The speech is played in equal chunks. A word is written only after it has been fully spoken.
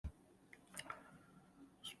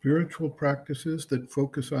Spiritual practices that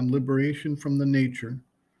focus on liberation from the nature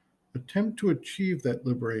attempt to achieve that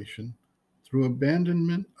liberation through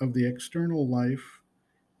abandonment of the external life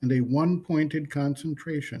and a one-pointed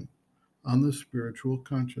concentration on the spiritual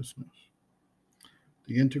consciousness.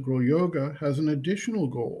 The integral yoga has an additional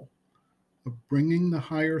goal of bringing the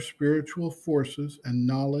higher spiritual forces and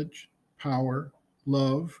knowledge, power,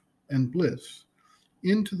 love, and bliss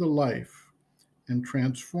into the life and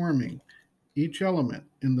transforming each element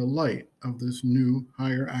in the light of this new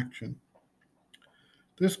higher action.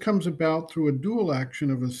 This comes about through a dual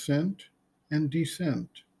action of ascent and descent.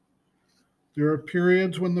 There are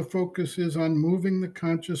periods when the focus is on moving the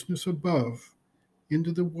consciousness above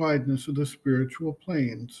into the wideness of the spiritual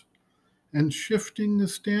planes and shifting the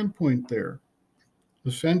standpoint there,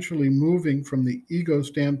 essentially moving from the ego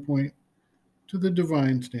standpoint to the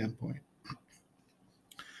divine standpoint.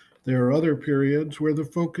 There are other periods where the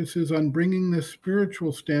focus is on bringing this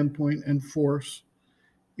spiritual standpoint and force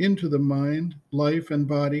into the mind, life, and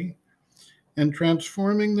body, and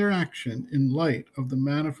transforming their action in light of the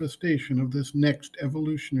manifestation of this next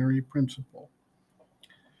evolutionary principle.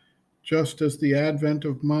 Just as the advent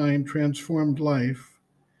of mind transformed life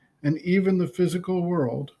and even the physical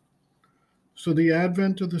world, so the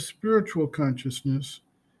advent of the spiritual consciousness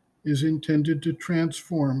is intended to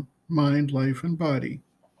transform mind, life, and body.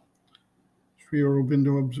 Sri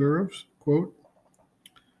Aurobindo observes, quote,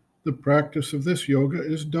 "The practice of this yoga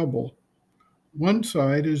is double. One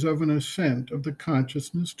side is of an ascent of the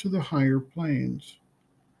consciousness to the higher planes.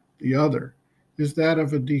 The other is that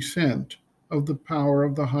of a descent of the power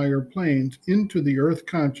of the higher planes into the earth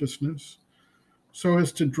consciousness, so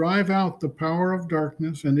as to drive out the power of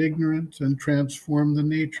darkness and ignorance and transform the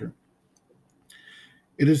nature.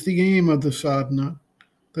 It is the aim of the sadhana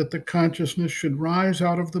that the consciousness should rise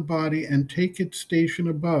out of the body and take its station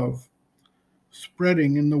above,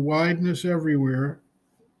 spreading in the wideness everywhere,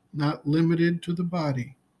 not limited to the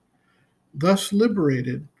body. Thus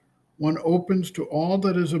liberated, one opens to all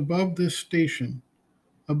that is above this station,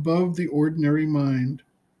 above the ordinary mind,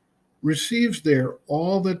 receives there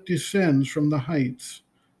all that descends from the heights,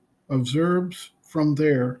 observes from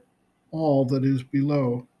there all that is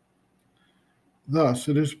below. Thus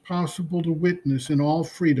it is possible to witness in all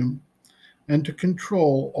freedom and to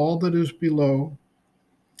control all that is below,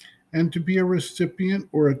 and to be a recipient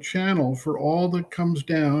or a channel for all that comes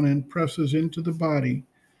down and presses into the body,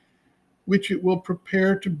 which it will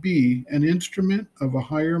prepare to be an instrument of a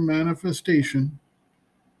higher manifestation,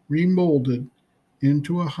 remolded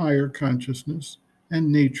into a higher consciousness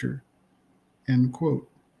and nature." End quote.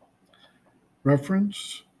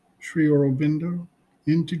 Reference, Sri Aurobindo,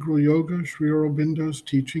 Integral Yoga, Sri Aurobindo's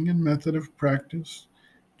Teaching and Method of Practice,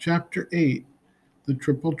 Chapter 8, The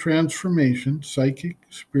Triple Transformation, Psychic,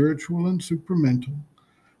 Spiritual, and Supramental,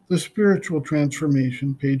 The Spiritual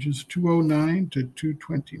Transformation, pages 209 to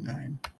 229.